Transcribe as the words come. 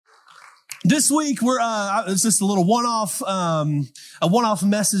This week it's just a little one-off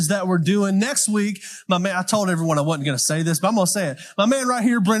message that we're doing. Next week, my man, I told everyone I wasn't going to say this, but I'm going to say it. My man right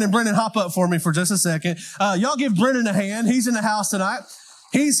here, Brennan, hop up for me for just a second. Y'all give Brennan a hand. He's in the house tonight.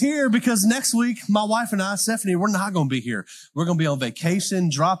 He's here because next week, my wife and I, Stephanie, we're not going to be here. We're going to be on vacation,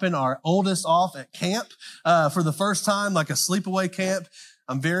 dropping our oldest off at camp, for the first time, like a sleepaway camp.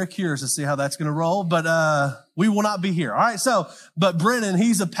 I'm very curious to see how that's going to roll, but we will not be here. All right. But Brennan,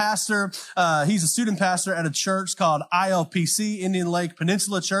 he's a pastor. He's a student pastor at a church called ILPC, Indian Lake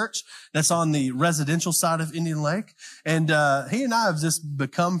Peninsula Church. That's on the residential side of Indian Lake. And he and I have just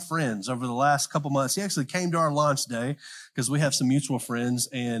become friends over the last couple months. He actually came to our launch day because we have some mutual friends,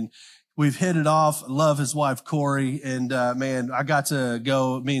 and we've hit it off. Love his wife, Corey. And, man, I got to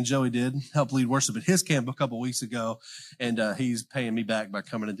go, me and Joey did help lead worship at his camp a couple weeks ago. And, he's paying me back by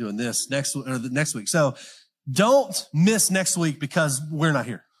coming and doing this next week. So don't miss next week because we're not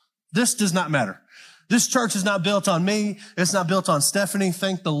here. This does not matter. This church is not built on me. It's not built on Stephanie.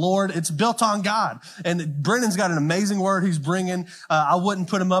 Thank the Lord. It's built on God. And Brennan's got an amazing word he's bringing. I wouldn't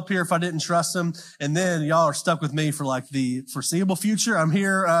put him up here if I didn't trust him. And then y'all are stuck with me for like the foreseeable future. I'm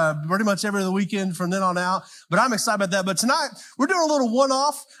here pretty much every other weekend from then on out. But I'm excited about that. But tonight we're doing a little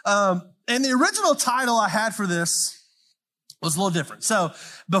one-off. And the original title I had for this was a little different. So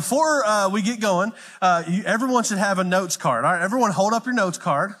before we get going, everyone should have a notes card. All right, everyone hold up your notes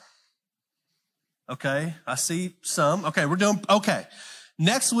card. Okay, I see some. Okay, okay.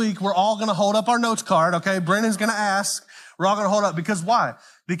 Next week, we're all going to hold up our notes card. Okay, Brennan's going to ask. We're all going to hold up. Because why?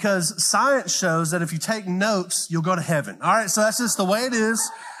 Because science shows that if you take notes, you'll go to heaven. All right, so that's just the way it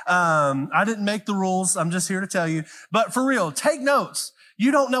is. I didn't make the rules. I'm just here to tell you. But for real, take notes.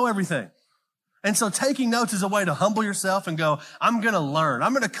 You don't know everything. And so taking notes is a way to humble yourself and go, I'm going to learn.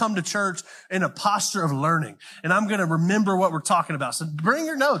 I'm going to come to church in a posture of learning, and I'm going to remember what we're talking about. So bring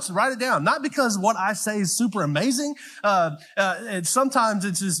your notes, write it down. Not because what I say is super amazing. Sometimes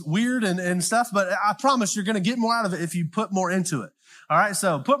it's just weird and stuff, but I promise you're going to get more out of it if you put more into it. All right,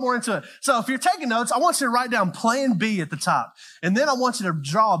 so put more into it. So if you're taking notes, I want you to write down plan B at the top. And then I want you to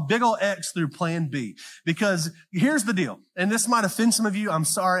draw a big old X through plan B. Because here's the deal. And this might offend some of you. I'm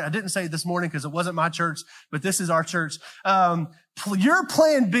sorry. I didn't say it this morning because it wasn't my church, but this is our church. Your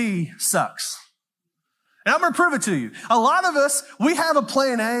plan B sucks. And I'm going to prove it to you. A lot of us, we have a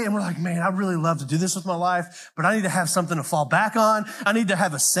plan A and we're like, man, I really love to do this with my life, but I need to have something to fall back on. I need to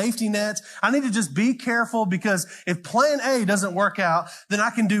have a safety net. I need to just be careful because if plan A doesn't work out, then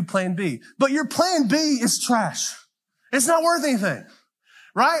I can do plan B. But your plan B is trash. It's not worth anything,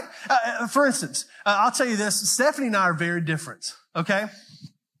 right? For instance, I'll tell you this. Stephanie and I are very different, okay?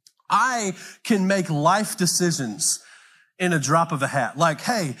 I can make life decisions in a drop of a hat. Like,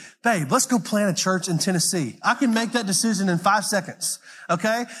 hey, babe, let's go plant a church in Tennessee. I can make that decision in 5 seconds.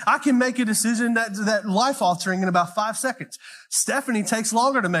 Okay. I can make a decision that life altering in about 5 seconds. Stephanie takes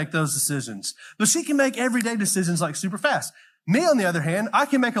longer to make those decisions, but she can make everyday decisions like super fast. Me, on the other hand, I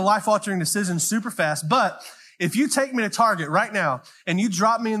can make a life altering decision super fast. But if you take me to Target right now and you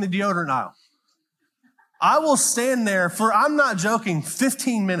drop me in the deodorant aisle, I will stand there for, I'm not joking,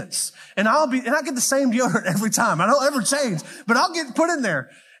 15 minutes. And I get the same deodorant every time. I don't ever change, but I'll get put in there.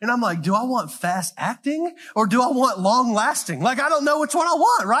 And I'm like, do I want fast acting or do I want long lasting? Like, I don't know which one I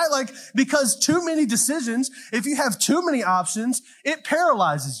want, right? Like, because too many decisions, if you have too many options, it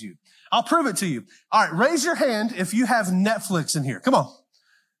paralyzes you. I'll prove it to you. All right. Raise your hand if you have Netflix in here. Come on.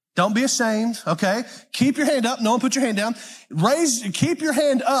 Don't be ashamed, okay? Keep your hand up. No one put your hand down. Keep your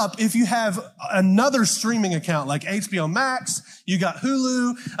hand up if you have another streaming account like HBO Max, you got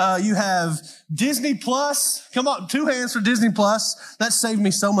Hulu, you have Disney Plus. Come on, 2 hands for Disney Plus. That saved me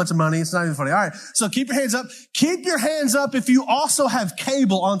so much money. It's not even funny. All right, so keep your hands up. Keep your hands up if you also have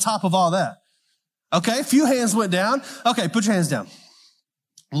cable on top of all that. Okay, a few hands went down. Okay, put your hands down.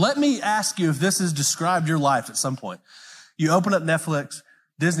 Let me ask you if this has described your life at some point. You open up Netflix,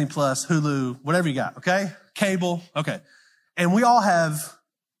 Disney Plus, Hulu, whatever you got, okay? Cable, okay. And we all have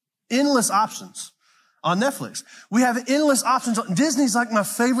endless options on Netflix. We have endless options. Disney's like my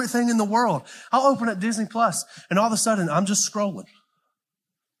favorite thing in the world. I'll open up Disney Plus, and all of a sudden, I'm just scrolling.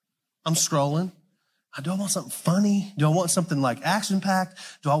 I'm scrolling. Do I want something funny? Do I want something like action-packed?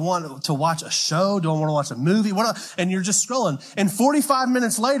 Do I want to watch a show? Do I want to watch a movie? And you're just scrolling. And 45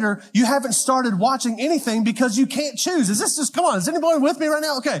 minutes later, you haven't started watching anything because you can't choose. Come on, is anybody with me right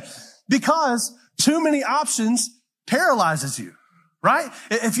now? Okay. Because too many options paralyzes you, right?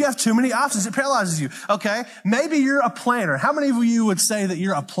 If you have too many options, it paralyzes you. Okay. Maybe you're a planner. How many of you would say that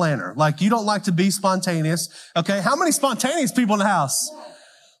you're a planner? Like you don't like to be spontaneous. Okay. How many spontaneous people in the house?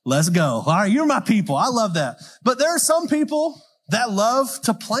 Let's go. All right, you're my people. I love that. But there are some people that love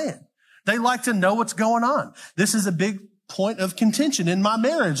to plan. They like to know what's going on. This is a big point of contention in my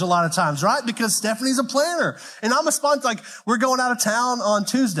marriage a lot of times, right? Because Stephanie's a planner and I'm a sponsor. Like, we're going out of town on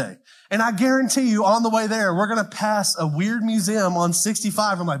Tuesday. And I guarantee you on the way there, we're going to pass a weird museum on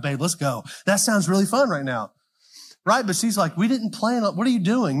 65. I'm like, babe, let's go. That sounds really fun right now. Right? But she's like, we didn't plan. What are you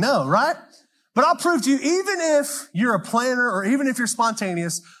doing? No, right? But I'll prove to you, even if you're a planner or even if you're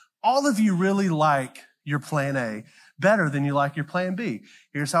spontaneous, all of you really like your plan A better than you like your plan B.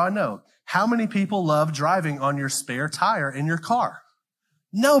 Here's how I know. How many people love driving on your spare tire in your car?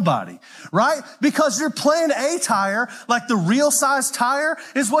 Nobody, right? Because your plan A tire, like the real size tire,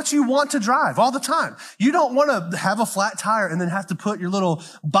 is what you want to drive all the time. You don't want to have a flat tire and then have to put your little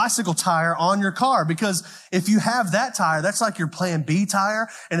bicycle tire on your car, because if you have that tire, that's like your plan B tire.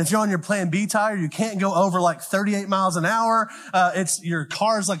 And if you're on your plan B tire, you can't go over like 38 miles an hour. Your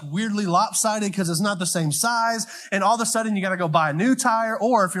car is like weirdly lopsided because it's not the same size. And all of a sudden you got to go buy a new tire.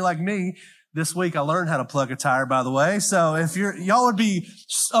 Or if you're like me, this week I learned how to plug a tire, by the way. So if y'all would be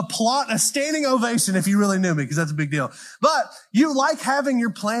a standing ovation if you really knew me, because that's a big deal. But you like having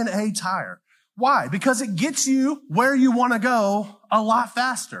your plan A tire. Why? Because it gets you where you want to go a lot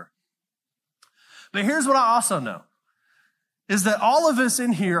faster. But here's what I also know, is that all of us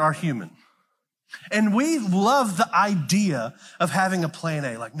in here are human. And we love the idea of having a plan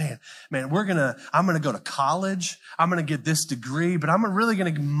A. Like, man, I'm going to go to college. I'm going to get this degree, but I'm really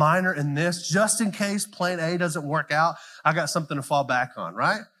going to minor in this just in case plan A doesn't work out. I got something to fall back on,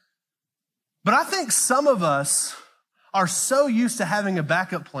 right? But I think some of us are so used to having a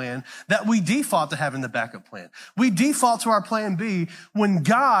backup plan that we default to having the backup plan. We default to our plan B when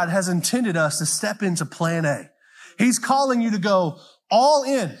God has intended us to step into plan A. He's calling you to go all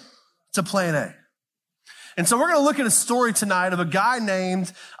in to plan A. And so we're going to look at a story tonight of a guy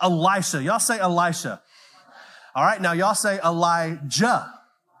named Elisha. Y'all say Elisha. All right, now y'all say Elijah.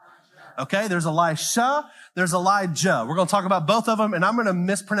 Okay, there's Elisha, there's Elijah. We're going to talk about both of them, and I'm going to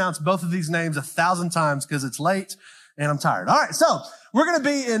mispronounce both of these names 1,000 times because it's late and I'm tired. All right, so we're going to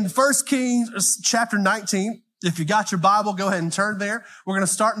be in 1 Kings chapter 19. If you got your Bible, go ahead and turn there. We're going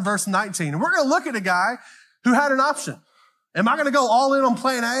to start in verse 19, and we're going to look at a guy who had an option. Am I going to go all in on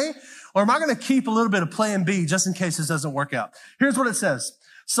plan A? Or am I going to keep a little bit of plan B just in case this doesn't work out? Here's what it says.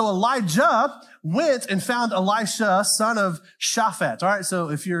 So Elijah went and found Elisha, son of Shaphat. All right, so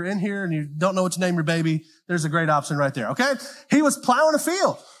if you're in here and you don't know what to name your baby, there's a great option right there, okay? He was plowing a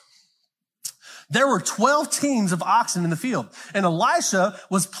field. There were 12 teams of oxen in the field, and Elisha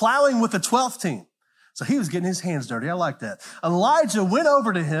was plowing with the 12th team. So he was getting his hands dirty. I like that. Elijah went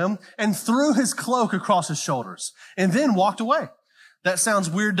over to him and threw his cloak across his shoulders and then walked away. That sounds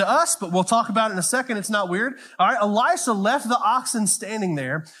weird to us, but we'll talk about it in a second. It's not weird. All right. Elisha left the oxen standing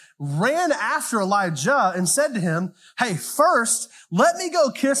there, ran after Elijah and said to him, hey, first, let me go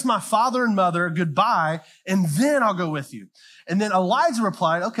kiss my father and mother goodbye, and then I'll go with you. And then Elijah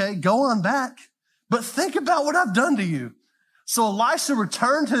replied, okay, go on back, but think about what I've done to you. So Elisha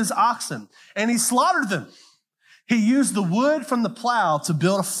returned to his oxen and he slaughtered them. He used the wood from the plow to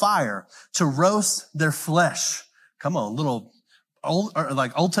build a fire to roast their flesh. Come on, little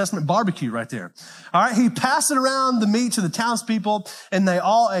Old Testament barbecue right there. All right. He passed it around the meat to the townspeople and they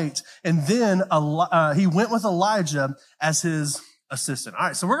all ate. And then he went with Elijah as his assistant. All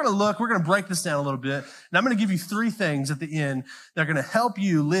right. So we're going to break this down a little bit. And I'm going to give you 3 things at the end that are going to help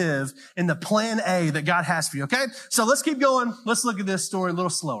you live in the plan A that God has for you. Okay. So let's keep going. Let's look at this story a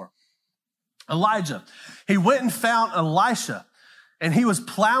little slower. Elijah, he went and found Elisha and he was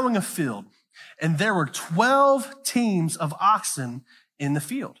plowing a field. And there were 12 teams of oxen in the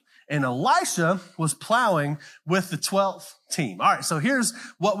field. And Elisha was plowing with the 12th team. All right, so here's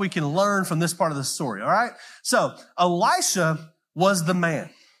what we can learn from this part of the story, all right? So Elisha was the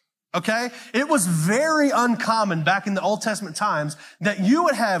man, okay? It was very uncommon back in the Old Testament times that you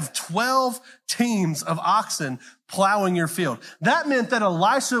would have 12 teams of oxen plowing your field. That meant that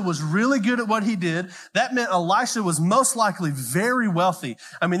Elisha was really good at what he did. That meant Elisha was most likely very wealthy.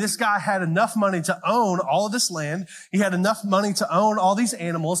 I mean, this guy had enough money to own all of this land. He had enough money to own all these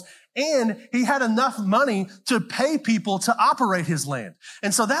animals, and he had enough money to pay people to operate his land.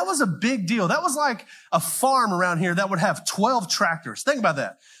 And so that was a big deal. That was like a farm around here that would have 12 tractors. Think about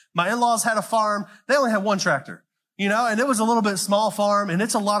that. My in-laws had a farm. They only had 1 tractor. You know, and it was a little bit small farm and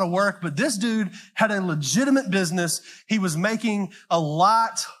it's a lot of work, but this dude had a legitimate business. He was making a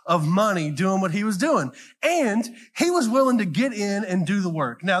lot of money doing what he was doing, and he was willing to get in and do the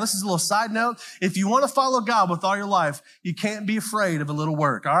work. Now, this is a little side note. If you want to follow God with all your life, you can't be afraid of a little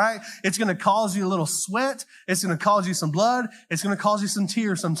work. All right. It's going to cause you a little sweat. It's going to cause you some blood. It's going to cause you some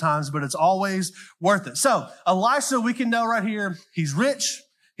tears sometimes, but it's always worth it. So Elisha, we can know right here, he's rich.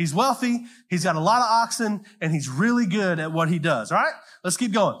 He's wealthy. He's got a lot of oxen and he's really good at what he does. All right, let's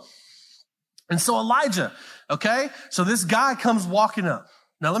keep going. And so Elijah, okay, so this guy comes walking up.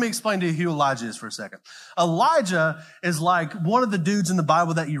 Now, let me explain to you who Elijah is for a second. Elijah is like one of the dudes in the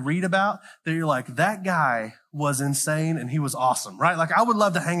Bible that you read about that you're like, that guy was insane and he was awesome, right? Like, I would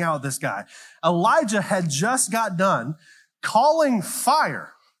love to hang out with this guy. Elijah had just got done calling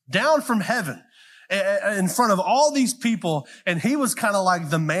fire down from heaven in front of all these people. And he was kind of like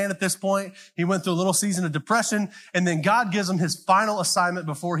the man at this point. He went through a little season of depression. And then God gives him his final assignment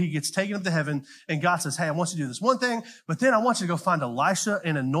before he gets taken up to heaven. And God says, hey, I want you to do this one thing, but then I want you to go find Elisha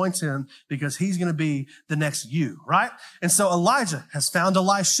and anoint him because he's going to be the next you, right? And so Elijah has found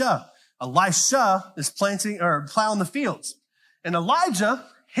Elisha. Elisha is plowing the fields. And Elijah,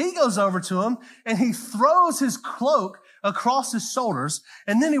 he goes over to him and he throws his cloak across his shoulders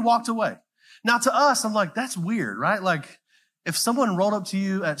and then he walked away. Now to us, I'm like, that's weird, right? Like if someone rolled up to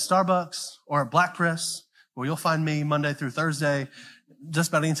you at Starbucks or at Black Press, where you'll find me Monday through Thursday, just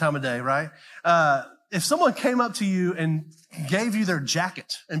about any time of day, right? If someone came up to you and gave you their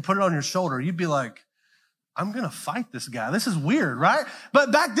jacket and put it on your shoulder, you'd be like, I'm going to fight this guy. This is weird, right?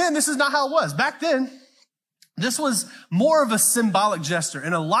 But back then, this is not how it was. Back then, this was more of a symbolic gesture.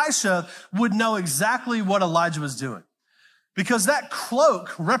 And Elisha would know exactly what Elijah was doing because that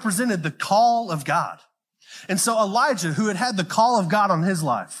cloak represented the call of God. And so Elijah, who had had the call of God on his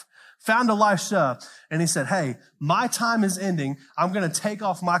life, found Elisha and he said, hey, my time is ending. I'm going to take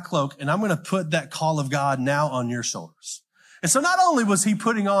off my cloak and I'm going to put that call of God now on your shoulders. And so not only was he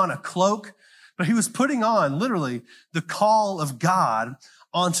putting on a cloak, but he was putting on literally the call of God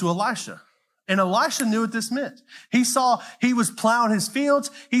onto Elisha. And Elisha knew what this meant. He was plowing his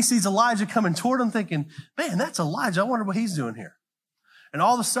fields. He sees Elijah coming toward him thinking, man, that's Elijah. I wonder what he's doing here. And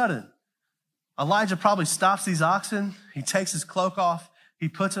all of a sudden, Elijah probably stops these oxen. He takes his cloak off. He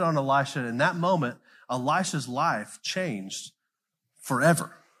puts it on Elisha. And in that moment, Elisha's life changed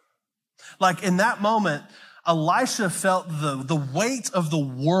forever. Like in that moment, Elisha felt the weight of the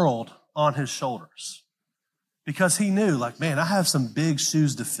world on his shoulders because he knew like, man, I have some big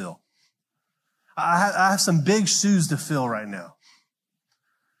shoes to fill. I have some big shoes to fill right now.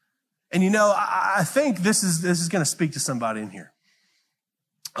 And you know, I think this is going to speak to somebody in here.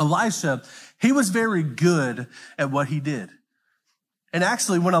 Elisha, he was very good at what he did. And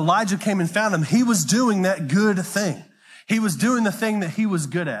actually, when Elijah came and found him, he was doing that good thing. He was doing the thing that he was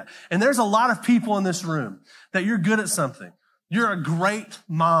good at. And there's a lot of people in this room that you're good at something. You're a great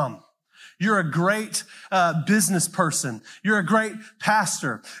mom. You're a great business person. You're a great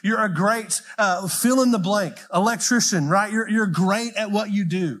pastor. You're a great fill in the blank electrician, right? You're great at what you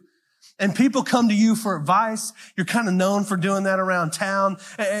do. And people come to you for advice. You're kind of known for doing that around town.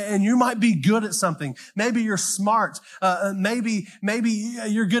 And you might be good at something. Maybe you're smart. Maybe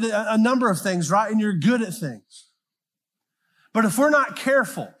you're good at a number of things, right? And you're good at things. But if we're not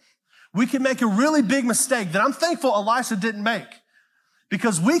careful, we can make a really big mistake that I'm thankful Elisha didn't make.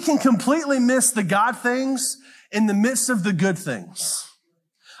 Because we can completely miss the God things in the midst of the good things.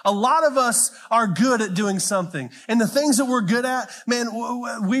 A lot of us are good at doing something. And the things that we're good at, man,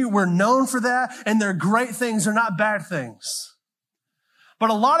 we're known for that. And they're great things. They're not bad things. But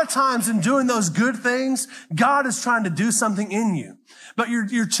a lot of times in doing those good things, God is trying to do something in you. But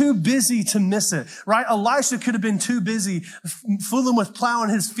you're too busy to miss it, right? Elisha could have been too busy fooling with plowing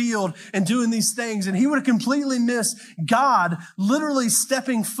his field and doing these things. And he would have completely missed God literally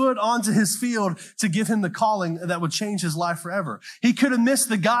stepping foot onto his field to give him the calling that would change his life forever. He could have missed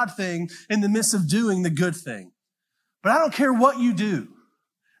the God thing in the midst of doing the good thing. But I don't care what you do.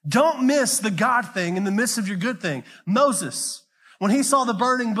 Don't miss the God thing in the midst of your good thing. Moses, when he saw the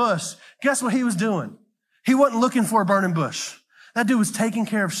burning bush, guess what he was doing? He wasn't looking for a burning bush. That dude was taking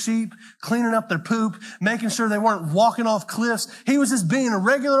care of sheep, cleaning up their poop, making sure they weren't walking off cliffs. He was just being a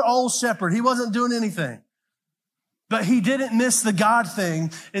regular old shepherd. He wasn't doing anything. But he didn't miss the God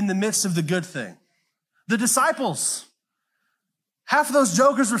thing in the midst of the good thing. The disciples, half of those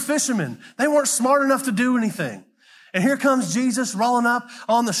jokers were fishermen. They weren't smart enough to do anything. And here comes Jesus rolling up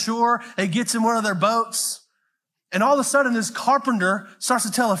on the shore. He gets in one of their boats. And all of a sudden, this carpenter starts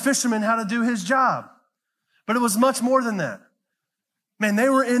to tell a fisherman how to do his job. But it was much more than that. Man, they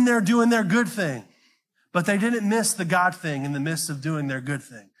were in there doing their good thing, but they didn't miss the God thing in the midst of doing their good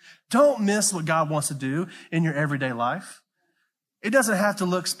thing. Don't miss what God wants to do in your everyday life. It doesn't have to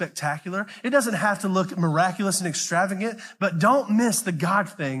look spectacular. It doesn't have to look miraculous and extravagant, but don't miss the God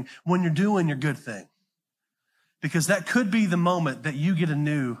thing when you're doing your good thing, because that could be the moment that you get a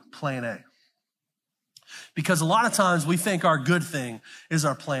new plan A. Because a lot of times we think our good thing is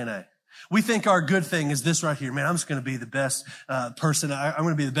our plan A. We think our good thing is this right here. Man, I'm just going to be the best person. I'm going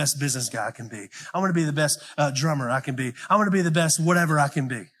to be the best business guy I can be. I'm going to be the best drummer I can be. I'm going to be the best whatever I can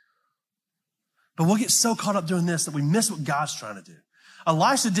be. But we'll get so caught up doing this that we miss what God's trying to do.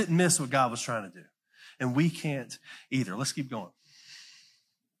 Elisha didn't miss what God was trying to do. And we can't either. Let's keep going.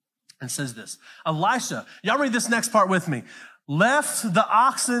 And it says this. Elisha, y'all read this next part with me. Left the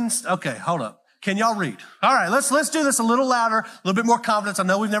oxen. Okay, hold up. Can y'all read? All right, let's do this a little louder, a little bit more confidence. I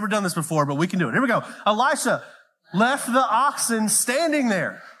know we've never done this before, but we can do it. Here we go. Elisha left the oxen standing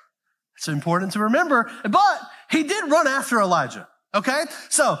there. It's important to remember, but he did run after Elijah. Okay?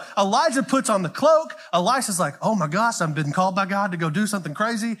 So Elijah puts on the cloak. Elisha's like, oh my gosh, I've been called by God to go do something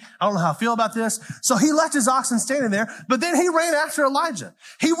crazy. I don't know how I feel about this. So he left his oxen standing there, but then he ran after Elijah.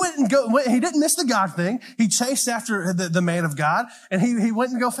 He he didn't miss the God thing. He chased after the man of God, and he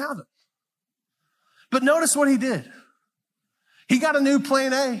went and found him. But notice what he did. He got a new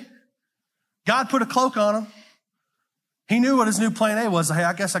plan A. God put a cloak on him. He knew what his new plan A was. Hey,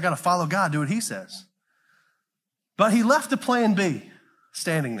 I guess I got to follow God, do what he says. But he left a plan B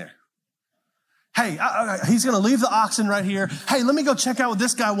standing there. Hey, he's going to leave the oxen right here. Hey, let me go check out what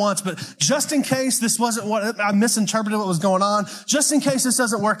this guy wants. But just in case this wasn't what I misinterpreted what was going on, just in case this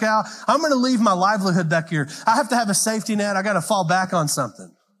doesn't work out, I'm going to leave my livelihood back here. I have to have a safety net. I got to fall back on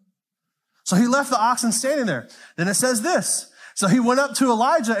something. So he left the oxen standing there. Then it says this. So he went up to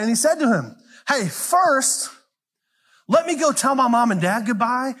Elijah and he said to him, hey, first, let me go tell my mom and dad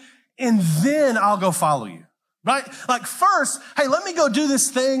goodbye, and then I'll go follow you. Right? Like first, hey, let me go do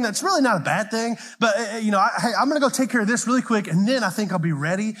this thing that's really not a bad thing, but hey, I'm going to go take care of this really quick, and then I think I'll be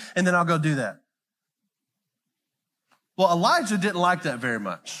ready, and then I'll go do that. Well, Elijah didn't like that very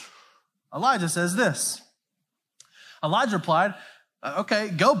much. Elijah says this. Elijah replied, okay,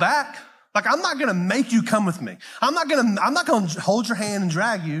 go back. Like, I'm not going to make you come with me. I'm not going to hold your hand and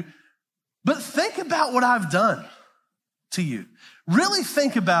drag you, but think about what I've done to you. Really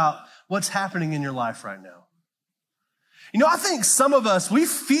think about what's happening in your life right now. I think some of us, we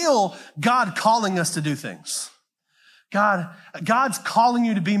feel God calling us to do things. God's calling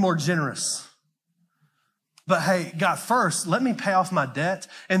you to be more generous. But hey, God, first, let me pay off my debt,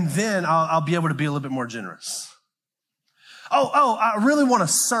 and then I'll be able to be a little bit more generous. Oh, I really want to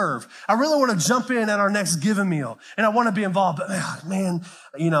serve. I really want to jump in at our next giving meal, and I want to be involved. But man,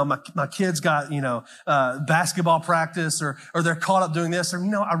 my kids got, basketball practice, or they're caught up doing this, or,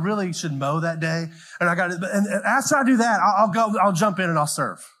 I really should mow that day. And after I do that, I'll jump in and I'll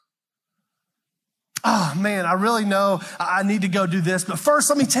serve. Oh man, I really know I need to go do this, but first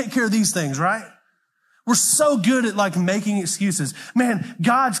let me take care of these things, right? We're so good at making excuses. Man,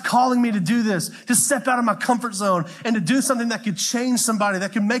 God's calling me to do this, to step out of my comfort zone and to do something that could change somebody,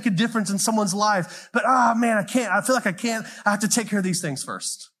 that could make a difference in someone's life. But, man, I can't. I feel like I can't. I have to take care of these things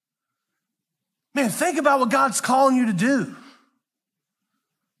first. Man, think about what God's calling you to do.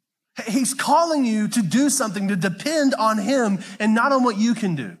 He's calling you to do something, to depend on him and not on what you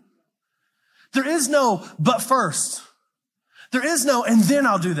can do. There is no, but first. There is no, and then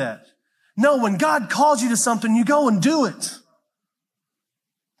I'll do that. No, when God calls you to something, you go and do it.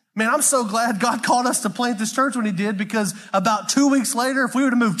 Man, I'm so glad God called us to plant this church when he did, because about 2 weeks later, if we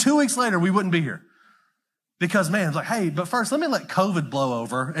would have moved 2 weeks later, we wouldn't be here. Because man, it's like, hey, but first let me let COVID blow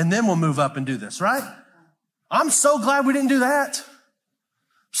over and then we'll move up and do this, right? I'm so glad we didn't do that.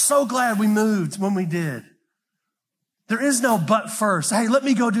 So glad we moved when we did. There is no but first. Hey, let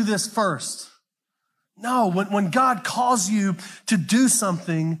me go do this first. No, when God calls you to do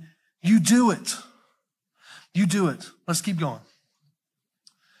something, you do it. You do it. Let's keep going.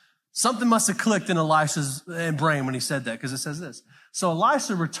 Something must have clicked in Elisha's brain when he said that, because it says this. So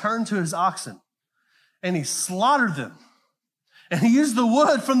Elisha returned to his oxen and he slaughtered them. And he used the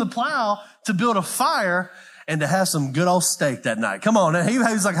wood from the plow to build a fire and to have some good old steak that night. Come on. And he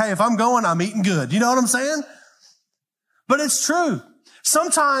was like, hey, if I'm going, I'm eating good. You know what I'm saying? But it's true.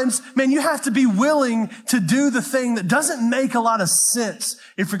 Sometimes, man, you have to be willing to do the thing that doesn't make a lot of sense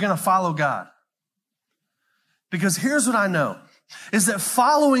if you're going to follow God. Because here's what I know, is that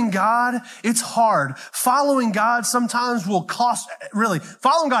following God, it's hard. Following God sometimes will cost,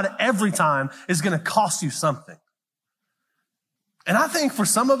 following God every time is going to cost you something. And I think for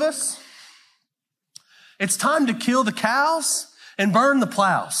some of us, it's time to kill the cows and burn the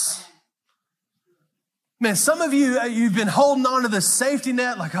plows. Man, some of you, you've been holding on to this safety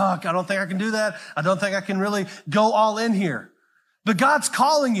net, like, oh, I don't think I can do that. I don't think I can really go all in here. But God's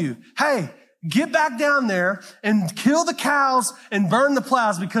calling you, hey, get back down there and kill the cows and burn the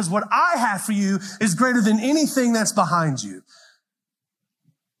plows, because what I have for you is greater than anything that's behind you.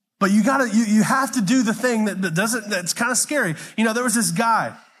 But you have to do the thing that's kind of scary. There was this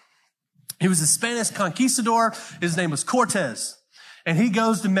guy, He was a Spanish conquistador. His name was Cortez. And he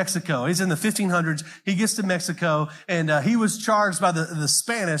goes to Mexico. He's in the 1500s. He gets to Mexico, and he was charged by the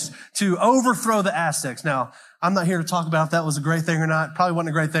Spanish to overthrow the Aztecs. Now, I'm not here to talk about if that was a great thing or not. Probably wasn't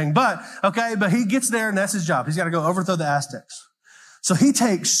a great thing, but he gets there, and that's his job. He's got to go overthrow the Aztecs. So he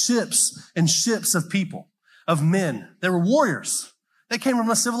takes ships and ships of people, of men. They were warriors. They came from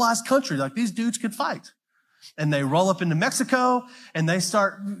a civilized country. Like, these dudes could fight. And they roll up into Mexico, and they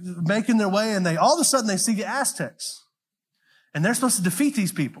start making their way, and all of a sudden they see the Aztecs. And they're supposed to defeat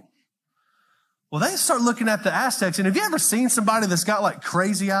these people. Well, they start looking at the Aztecs. And have you ever seen somebody that's got like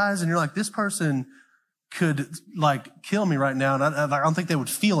crazy eyes and you're like, this person could like kill me right now. And I don't think they would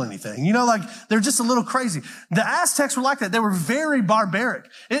feel anything. You know, like they're just a little crazy. The Aztecs were like that. They were very barbaric.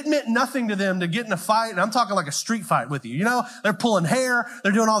 It meant nothing to them to get in a fight. And I'm talking like a street fight with you. You know, they're pulling hair.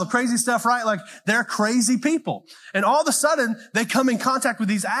 They're doing all the crazy stuff, right? Like they're crazy people. And all of a sudden they come in contact with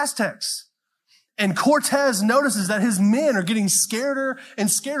these Aztecs. And Cortez notices that his men are getting scareder and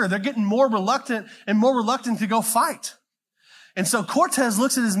scareder. They're getting more reluctant and more reluctant to go fight. And so Cortez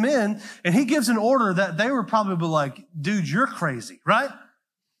looks at his men and he gives an order that they were probably like, dude, you're crazy, right?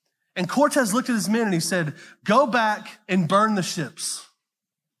 And Cortez looked at his men and he said, go back and burn the ships.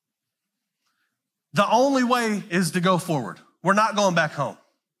 The only way is to go forward. We're not going back home.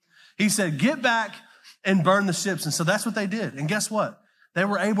 He said, get back and burn the ships. And so that's what they did. And guess what? They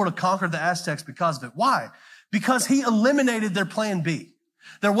were able to conquer the Aztecs because of it. Why? Because he eliminated their plan B.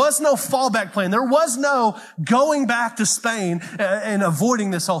 There was no fallback plan. There was no going back to Spain and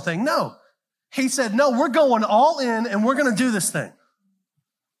avoiding this whole thing. No. He said, no, we're going all in and we're going to do this thing.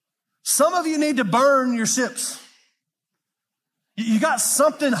 Some of you need to burn your ships. You got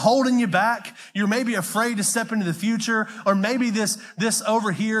something holding you back. You're maybe afraid to step into the future, or maybe this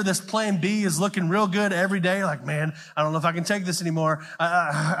over here, this plan B is looking real good every day. Like, man, I don't know if I can take this anymore.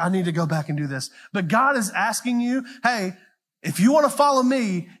 I need to go back and do this. But God is asking you, hey, if you want to follow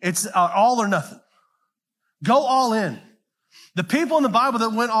me, it's all or nothing. Go all in. The people in the Bible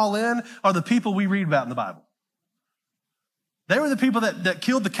that went all in are the people we read about in the Bible. They were the people that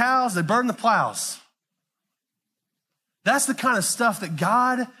killed the cows. They burned the plows. That's the kind of stuff that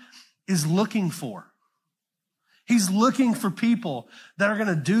God is looking for. He's looking for people that are going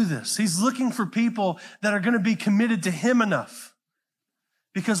to do this. He's looking for people that are going to be committed to Him enough.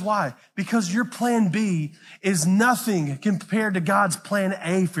 Because why? Because your plan B is nothing compared to God's plan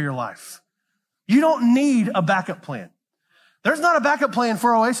A for your life. You don't need a backup plan. There's not a backup plan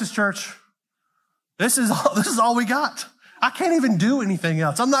for Oasis Church. This is all we got. I can't even do anything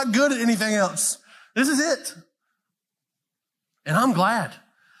else. I'm not good at anything else. This is it. And I'm glad.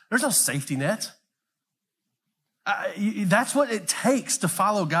 There's no safety net. That's what it takes to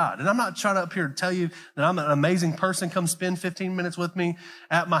follow God. And I'm not trying to up here to tell you that I'm an amazing person. Come spend 15 minutes with me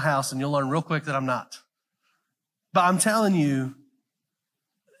at my house and you'll learn real quick that I'm not. But I'm telling you,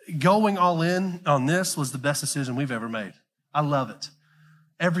 going all in on this was the best decision we've ever made. I love it.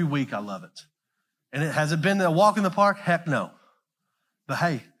 Every week I love it. And has it been a walk in the park? Heck no. But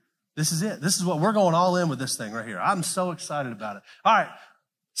hey, this is it. This is what we're going all in with this thing right here. I'm so excited about it. All right.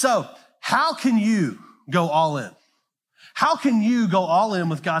 So how can you go all in? How can you go all in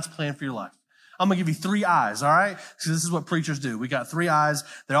with God's plan for your life? I'm going to give you 3 I's, all right? So this is what preachers do. We got 3 I's.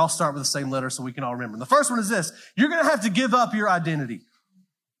 They all start with the same letter so we can all remember. The first one is this. You're going to have to give up your identity.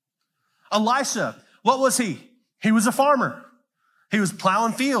 Elisha, what was he? He was a farmer. He was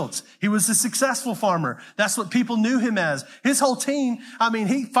plowing fields. He was a successful farmer. That's what people knew him as. His whole team,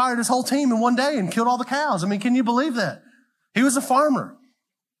 he fired his whole team in one day and killed all the cows. Can you believe that? He was a farmer.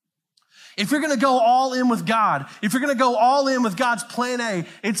 If you're going to go all in with God, if you're going to go all in with God's plan A,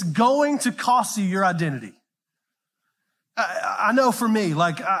 it's going to cost you your identity. I know for me,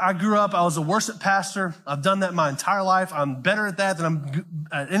 I grew up, I was a worship pastor. I've done that my entire life. I'm better at that than I'm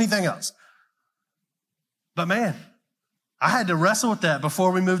at anything else. But man, I had to wrestle with that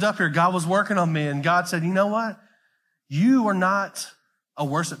before we moved up here. God was working on me, and God said, you know what? You are not a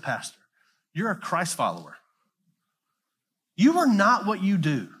worship pastor. You're a Christ follower. You are not what you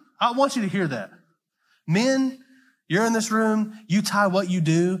do. I want you to hear that. Men, you're in this room, you tie what you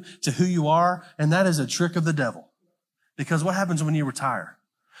do to who you are, and that is a trick of the devil. Because what happens when you retire?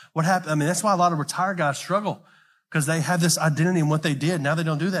 That's why a lot of retired guys struggle. Because they have this identity in what they did. Now they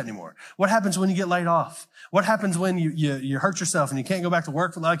don't do that anymore. What happens when you get laid off? What happens when you hurt yourself and you can't go back to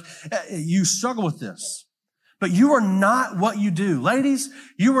work? You struggle with this. But you are not what you do. Ladies,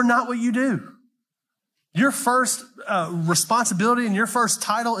 you are not what you do. Your first responsibility and your first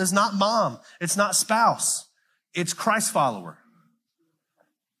title is not mom. It's not spouse. It's Christ follower.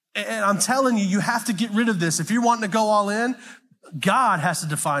 And I'm telling you, you have to get rid of this. If you're wanting to go all in, God has to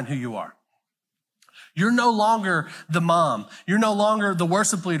define who you are. You're no longer the mom. You're no longer the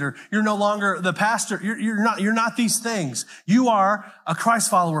worship leader. You're no longer the pastor. You're not these things. You are a Christ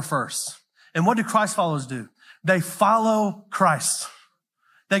follower first. And what do Christ followers do? They follow Christ.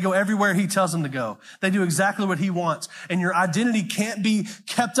 They go everywhere he tells them to go. They do exactly what he wants. And your identity can't be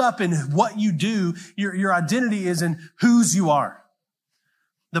kept up in what you do. Your identity is in whose you are.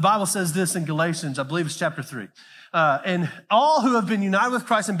 The Bible says this in Galatians, I believe it's chapter 3. And all who have been united with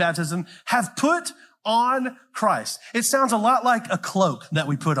Christ in baptism have put on Christ. It sounds a lot like a cloak that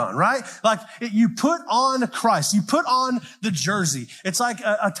we put on, right? Like you put on Christ. You put on the jersey. It's like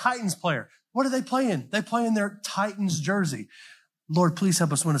a Titans player. What are they playing? They play in their Titans jersey. Lord, please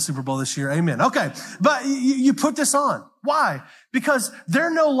help us win a Super Bowl this year. Amen. Okay. But you put this on. Why? Because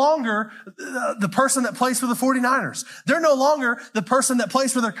they're no longer the person that plays for the 49ers. They're no longer the person that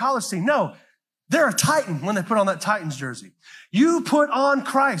plays for their college team. No, they're a Titan when they put on that Titans jersey. You put on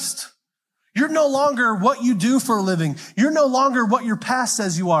Christ. You're no longer what you do for a living. You're no longer what your past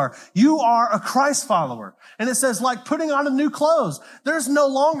says you are. You are a Christ follower. And it says like putting on a new clothes. There's no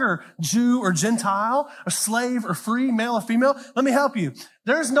longer Jew or Gentile, or slave or free, male or female. Let me help you.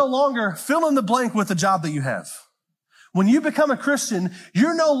 There's no longer fill in the blank with the job that you have. When you become a Christian,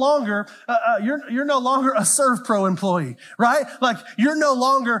 you're no longer you're no longer a ServPro employee, right? Like you're no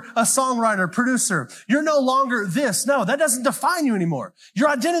longer a songwriter, producer. You're no longer this. No, that doesn't define you anymore. Your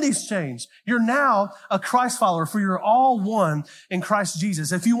identity's changed. You're now a Christ follower, for you're all one in Christ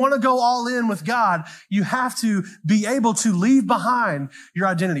Jesus. If you want to go all in with God, you have to be able to leave behind your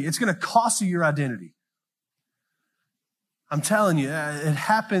identity. It's going to cost you your identity. I'm telling you, it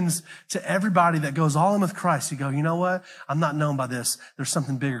happens to everybody that goes all in with Christ. You go, you know what? I'm not known by this. There's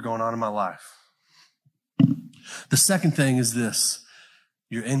something bigger going on in my life. The second thing is this,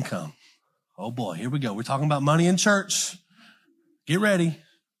 your income. Oh boy, here we go. We're talking about money in church. Get ready.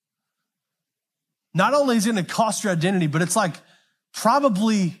 Not only is it going to cost your identity, but it's like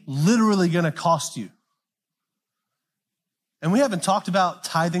probably literally going to cost you. And we haven't talked about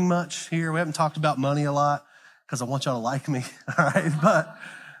tithing much here. We haven't talked about money a lot, because I want y'all to like me, all right? But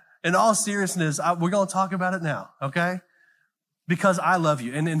in all seriousness, we're going to talk about it now, okay? Because I love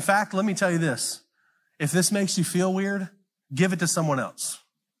you. And in fact, let me tell you this. If this makes you feel weird, give it to someone else.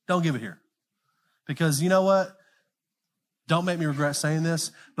 Don't give it here. Because you know what? Don't make me regret saying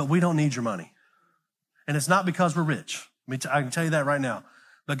this, but we don't need your money. And it's not because we're rich. I can tell you that right now.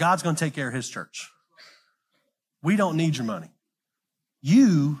 But God's going to take care of his church. We don't need your money.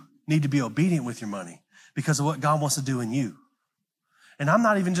 You need to be obedient with your money, because of what God wants to do in you. And I'm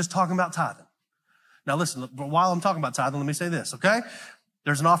not even just talking about tithing. Now listen, while I'm talking about tithing, let me say this, okay?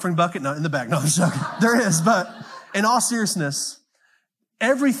 There's an offering bucket in the back. No, I'm just joking. There is, but in all seriousness,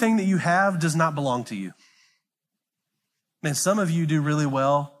 everything that you have does not belong to you. Man, some of you do really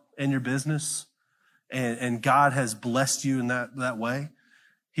well in your business, and God has blessed you in that way.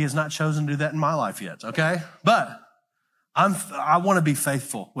 He has not chosen to do that in my life yet, okay? But I want to be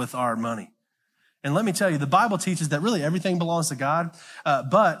faithful with our money. And let me tell you, the Bible teaches that really everything belongs to God.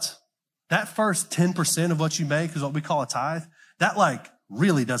 But that first 10% of what you make is what we call a tithe. That like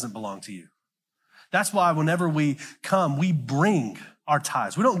really doesn't belong to you. That's why whenever we come, we bring our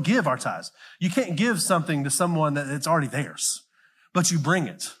tithes. We don't give our tithes. You can't give something to someone that it's already theirs, but you bring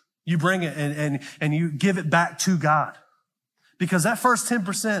it. You bring it and you give it back to God, because that first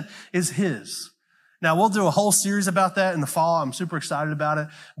 10% is his. Now, we'll do a whole series about that in the fall. I'm super excited about it.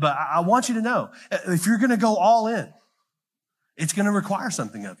 But I want you to know, if you're going to go all in, it's going to require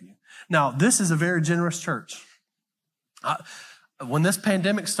something of you. Now, this is a very generous church. When this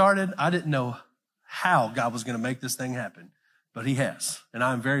pandemic started, I didn't know how God was going to make this thing happen, but he has. And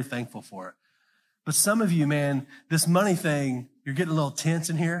I'm very thankful for it. But some of you, man, this money thing, you're getting a little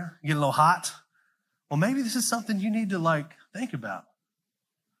tense in here, you're getting a little hot. Well, maybe this is something you need to think about.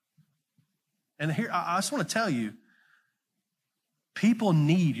 And here, I just want to tell you, people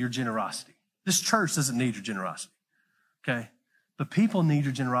need your generosity. This church doesn't need your generosity, okay? But people need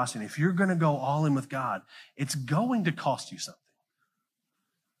your generosity. And if you're going to go all in with God, it's going to cost you something.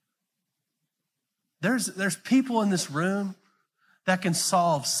 There's people in this room that can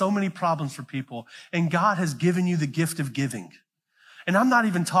solve so many problems for people, and God has given you the gift of giving. And I'm not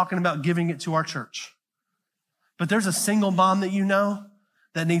even talking about giving it to our church. But there's a single mom that you know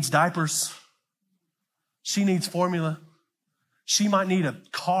that needs diapers. She needs formula. She might need a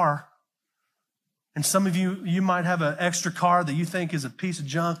car. And some of you might have an extra car that you think is a piece of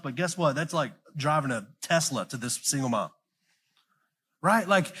junk, but guess what? That's like driving a Tesla to this single mom. Right?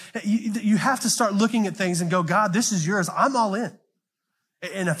 Like you have to start looking at things and go, God, this is yours. I'm all in.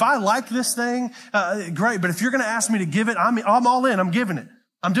 And if I like this thing, great. But if you're going to ask me to give it, I'm all in. I'm giving it.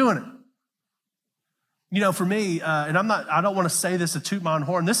 I'm doing it. For me, and I don't want to say this to toot my own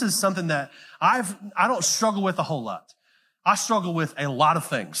horn. This is something that I don't struggle with a whole lot. I struggle with a lot of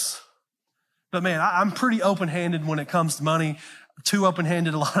things. But man, I'm pretty open-handed when it comes to money. Too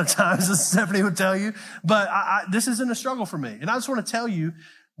open-handed a lot of times, as Stephanie would tell you. But this isn't a struggle for me. And I just want to tell you,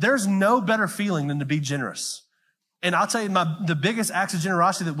 there's no better feeling than to be generous. And I'll tell you, the biggest acts of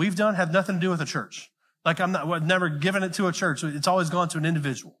generosity that we've done have nothing to do with a church. Like I've never given it to a church. It's always gone to an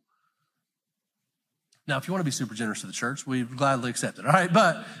individual. Now, if you want to be super generous to the church, we gladly accept it, all right?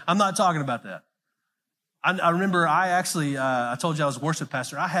 But I'm not talking about that. I remember I told you I was a worship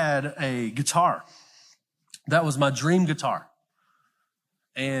pastor. I had a guitar. That was my dream guitar.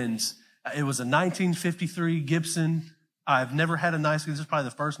 And it was a 1953 Gibson. I've never had a nice guitar. This is probably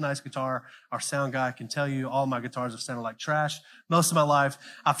the first nice guitar. Our sound guy can tell you all my guitars have sounded like trash most of my life.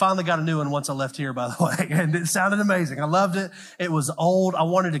 I finally got a new one once I left here, by the way, and it sounded amazing. I loved it. It was old. I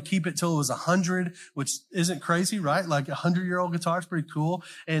wanted to keep it till it was 100, which isn't crazy, right? Like a 100-year-old guitar is pretty cool.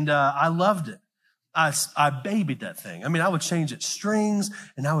 And I loved it. I babied that thing. I mean, I would change its strings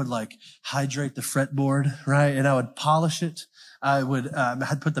and I would like hydrate the fretboard, right? And I would polish it.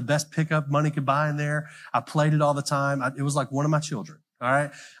 I'd put the best pickup money could buy in there. I played it all the time. It was like one of my children. All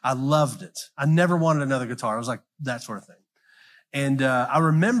right. I loved it. I never wanted another guitar. It was like that sort of thing. And, I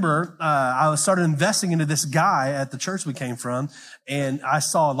remember, I started investing into this guy at the church we came from, and I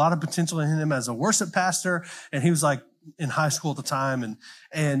saw a lot of potential in him as a worship pastor. And he was like in high school at the time,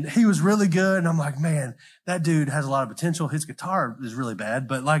 and he was really good. And I'm like, man, that dude has a lot of potential. His guitar is really bad,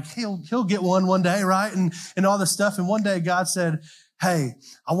 but like he'll get one day, right? And all this stuff. And one day God said, hey,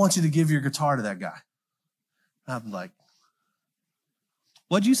 I want you to give your guitar to that guy. I'm like,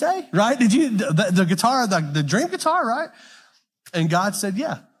 what'd you say? Right? Did you, the guitar, the dream guitar, right? And God said,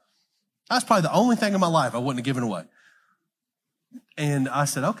 yeah. That's probably the only thing in my life I wouldn't have given away. And I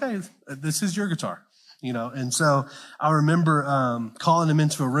said, okay, this is your guitar. And so I remember calling him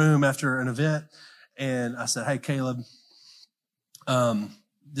into a room after an event, and I said, hey, Caleb,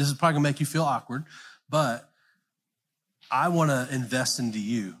 this is probably going to make you feel awkward, but I want to invest into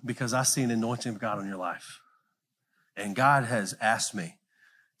you because I see an anointing of God on your life. And God has asked me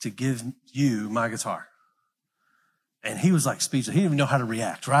to give you my guitar. And he was like speechless. He didn't even know how to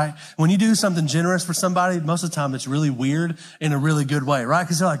react, right? When you do something generous for somebody, most of the time it's really weird in a really good way, right?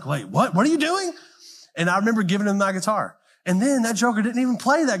 Because they're like, wait, what? What are you doing? And I remember giving him my guitar. And then that joker didn't even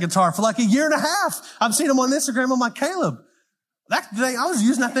play that guitar for like a year and a half. I've seen him on Instagram. I'm like, Caleb, that thing, I was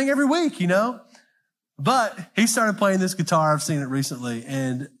using that thing every week, But he started playing this guitar. I've seen it recently.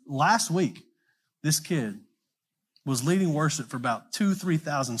 And last week, this kid was leading worship for about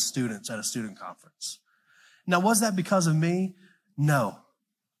 3,000 students at a student conference. Now, was that because of me? No.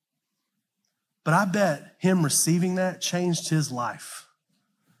 But I bet him receiving that changed his life.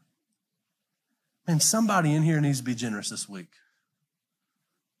 And somebody in here needs to be generous this week.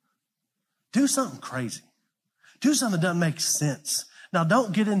 Do something crazy. Do something that doesn't make sense. Now,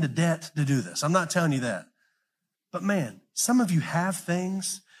 don't get into debt to do this. I'm not telling you that. But man, some of you have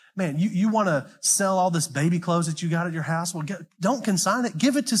things. Man, you want to sell all this baby clothes that you got at your house? Well, don't consign it.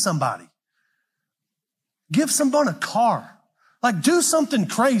 Give it to somebody. Give someone a car. Like, do something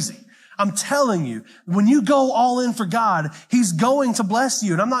crazy. I'm telling you, when you go all in for God, he's going to bless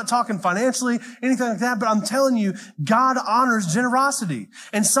you. And I'm not talking financially, anything like that, but I'm telling you, God honors generosity.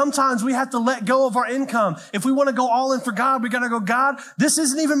 And sometimes we have to let go of our income. If we want to go all in for God, we got to go, God, this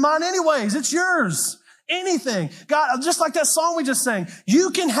isn't even mine anyways. It's yours. Anything. God, just like that song we just sang,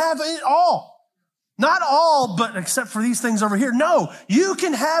 you can have it all. Not all, but except for these things over here. No, you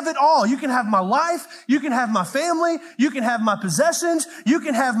can have it all. You can have my life. You can have my family. You can have my possessions. You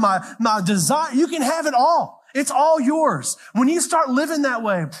can have my desire. You can have it all. It's all yours. When you start living that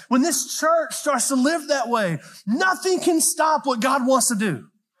way, when this church starts to live that way, nothing can stop what God wants to do.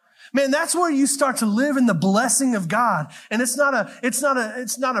 Man, that's where you start to live in the blessing of God. And it's not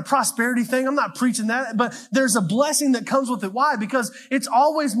a prosperity thing. I'm not preaching that, but there's a blessing that comes with it. Why? Because it's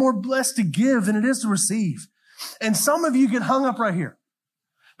always more blessed to give than it is to receive. And some of you get hung up right here.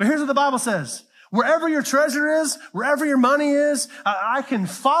 But here's what the Bible says. Wherever your treasure is, wherever your money is, I can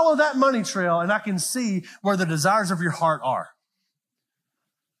follow that money trail and I can see where the desires of your heart are.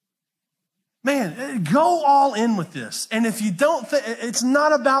 Man, go all in with this. And if you don't think, it's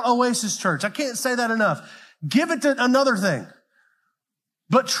not about Oasis Church. I can't say that enough. Give it to another thing.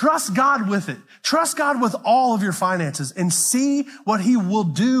 But trust God with it. Trust God with all of your finances and see what he will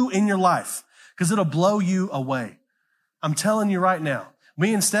do in your life because it'll blow you away. I'm telling you right now,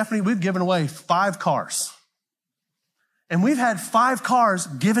 me and Stephanie, we've given away 5 cars. And we've had 5 cars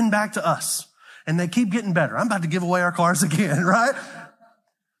given back to us. And they keep getting better. I'm about to give away our cars again, right?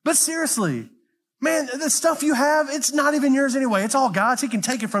 But seriously, Man, the stuff you have, it's not even yours anyway. It's all God's. He can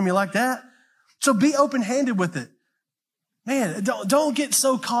take it from you like that. So be open-handed with it. Man, don't get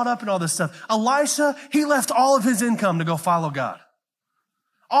so caught up in all this stuff. Elisha, he left all of his income to go follow God.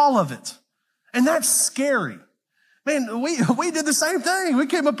 All of it. And that's scary. Man, we did the same thing. We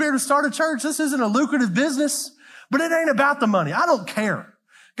came up here to start a church. This isn't a lucrative business, but it ain't about the money. I don't care.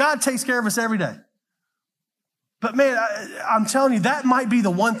 God takes care of us every day. But man, I'm telling you, that might be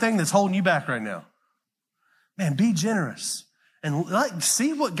the one thing that's holding you back right now. Man, be generous and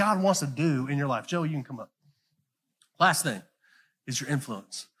see what God wants to do in your life. Joey, you can come up. Last thing is your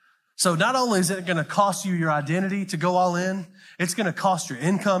influence. So not only is it going to cost you your identity to go all in, it's going to cost your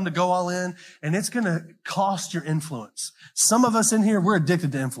income to go all in, and it's going to cost your influence. Some of us in here, we're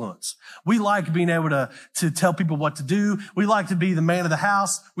addicted to influence. We like being able to tell people what to do. We like to be the man of the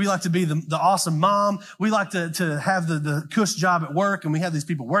house. We like to be the awesome mom. We like to have the cush job at work, and we have these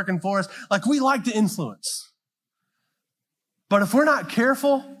people working for us. Like, we like to influence. But if we're not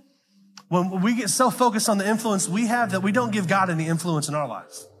careful, when we get so focused on the influence we have that we don't give God any influence in our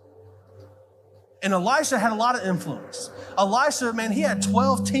lives. And Elisha had a lot of influence. Elisha, man, he had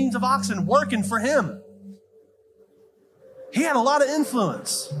 12 teams of oxen working for him. He had a lot of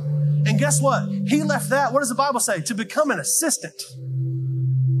influence. And guess what? He left that, what does the Bible say? To become an assistant.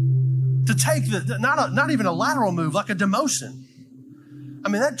 To take not even a lateral move, like a demotion. I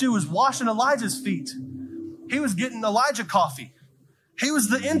mean, that dude was washing Elijah's feet. He was getting Elijah coffee. He was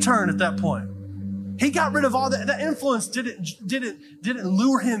the intern at that point. He got rid of all that. The influence didn't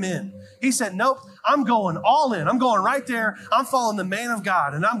lure him in. He said, nope, I'm going all in. I'm going right there. I'm following the man of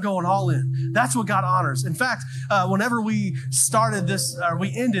God, and I'm going all in. That's what God honors. In fact, whenever we started this,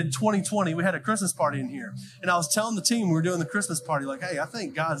 we ended 2020, we had a Christmas party in here. And I was telling the team we were doing the Christmas party, like, hey, I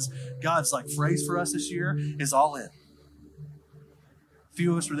think God's like phrase for us this year is all in. A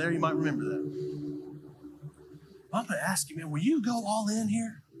few of us were there. You might remember that. I'm going to ask you, man, will you go all in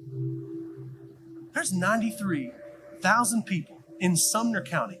here? There's 93,000 people in Sumner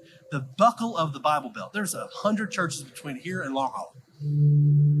County, the buckle of the Bible Belt. There's 100 churches between here and Long Hollow,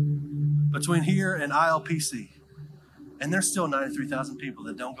 between here and ILPC. And there's still 93,000 people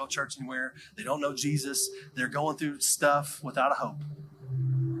that don't go to church anywhere. They don't know Jesus. They're going through stuff without a hope.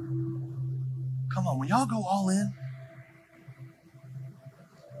 Come on, will y'all go all in?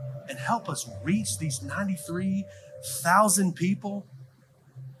 And help us reach these 93,000 people.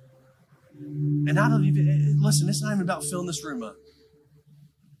 And I don't even, listen, it's not even about filling this room up.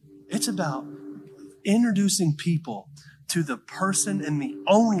 It's about introducing people to the person and the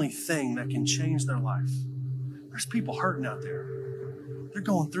only thing that can change their life. There's people hurting out there. They're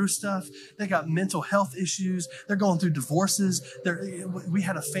going through stuff. They got mental health issues. They're going through divorces. We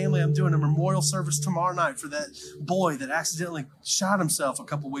had a family. I'm doing a memorial service tomorrow night for that boy that accidentally shot himself a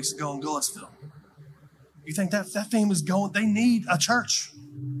couple weeks ago in Gillisville. You think that family's going, they need a church.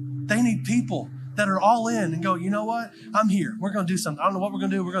 They need people that are all in and go, you know what? I'm here. We're going to do something. I don't know what we're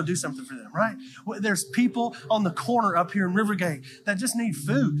going to do. We're going to do something for them, right? There's people on the corner up here in Rivergate that just need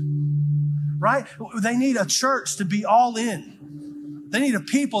food, right? They need a church to be all in. They need a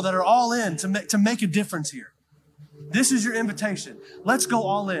people that are all in to make a difference here. This is your invitation. Let's go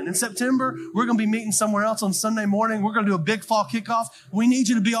all in. In September, we're going to be meeting somewhere else on Sunday morning. We're going to do a big fall kickoff. We need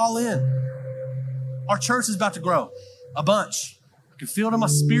you to be all in. Our church is about to grow a bunch. I can feel it in my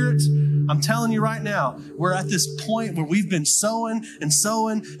spirit. I'm telling you right now, we're at this point where we've been sowing and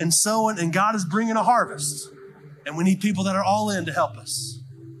sowing and sowing, and God is bringing a harvest. And we need people that are all in to help us.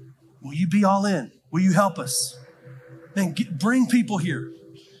 Will you be all in? Will you help us? Then bring people here.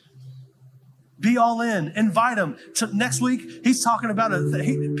 Be all in. Invite them. To next week, he's talking about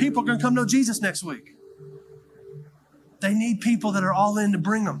people are going to come know Jesus next week. They need people that are all in to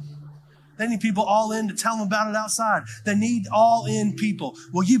bring them. They need people all in to tell them about it outside. They need all in people.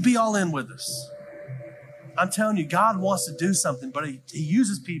 Will you be all in with us? I'm telling you, God wants to do something, but he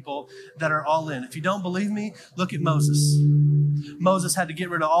uses people that are all in. If you don't believe me, look at Moses. Moses had to get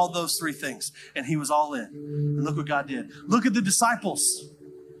rid of all those three things, and he was all in. And look what God did. Look at the disciples.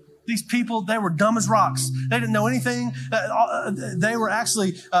 These people, they were dumb as rocks. They didn't know anything. They were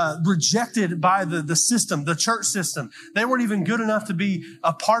actually rejected by the system, the church system. They weren't even good enough to be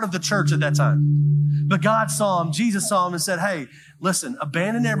a part of the church at that time. But God saw them. Jesus saw them and said, hey, listen,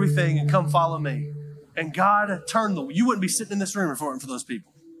 abandon everything and come follow me. And God turned them. You wouldn't be sitting in this room if it weren't for those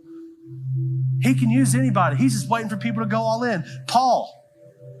people. He can use anybody. He's just waiting for people to go all in. Paul.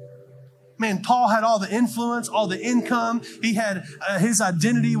 Man, Paul had all the influence, all the income. He had, his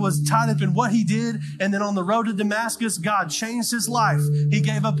identity was tied up in what he did. And then on the road to Damascus, God changed his life. He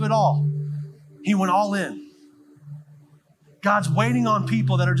gave up it all. He went all in. God's waiting on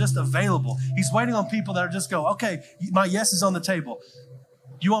people that are just available. He's waiting on people that are just go, okay, my yes is on the table.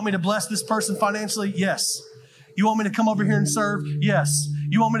 You want me to bless this person financially? Yes. You want me to come over here and serve? Yes.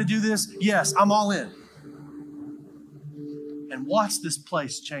 You want me to do this? Yes. I'm all in. And watch this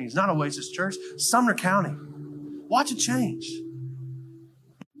place change. Not Oasis Church, Sumner County. Watch it change.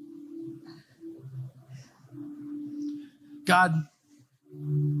 God,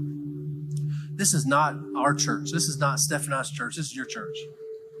 this is not our church. This is not Stephanos Church. This is your church.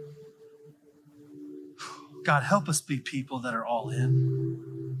 God, help us be people that are all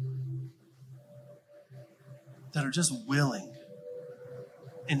in, that are just willing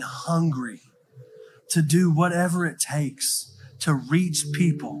and hungry to do whatever it takes to reach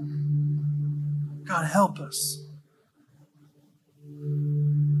people. God, help us.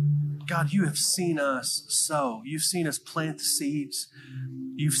 God, you have seen us sow. You've seen us plant the seeds.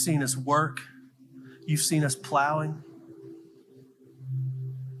 You've seen us work. You've seen us plowing.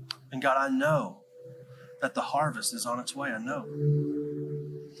 And God, I know that the harvest is on its way. I know.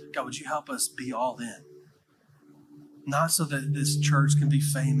 God, would you help us be all in? Not so that this church can be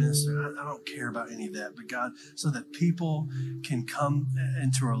famous. I don't care about any of that. But God, so that people can come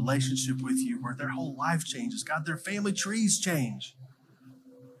into a relationship with you where their whole life changes. God, their family trees change.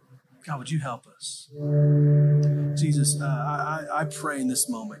 God, would you help us? Jesus, I pray in this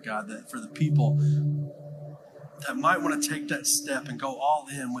moment, God, that for the people that might want to take that step and go all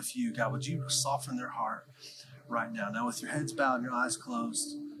in with you, God, would you soften their heart right now? Now, with your heads bowed and your eyes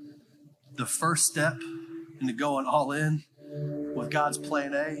closed, the first step into going all in with God's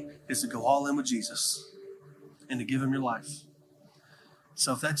plan A is to go all in with Jesus and to give him your life.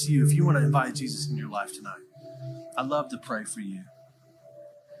 So if that's you, if you want to invite Jesus in your life tonight, I'd love to pray for you.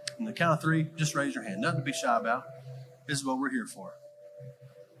 On the count of three, just raise your hand. Nothing to be shy about. This is what we're here for.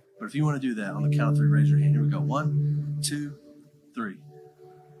 But if you want to do that, on the count of three, raise your hand. Here we go. 1, 2, 3.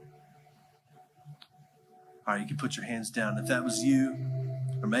 All right, you can put your hands down. If that was you,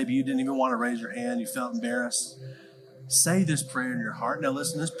 or maybe you didn't even want to raise your hand, you felt embarrassed, say this prayer in your heart. Now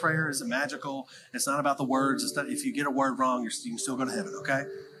listen, this prayer is magical. It's not about the words. It's not, if you get a word wrong, you can still go to heaven, okay?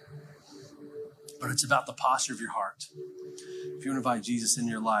 But it's about the posture of your heart. If you want to invite Jesus in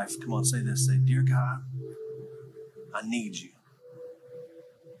your life, come on, say this. Say, dear God, I need you.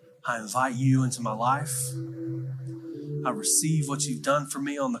 I invite you into my life. I receive what you've done for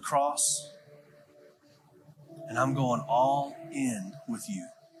me on the cross. And I'm going all in with you.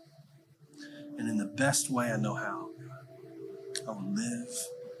 And in the best way I know how, I will live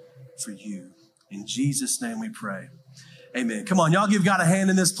for you. In Jesus' name we pray. Amen. Come on, y'all give God a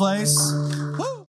hand in this place. Woo!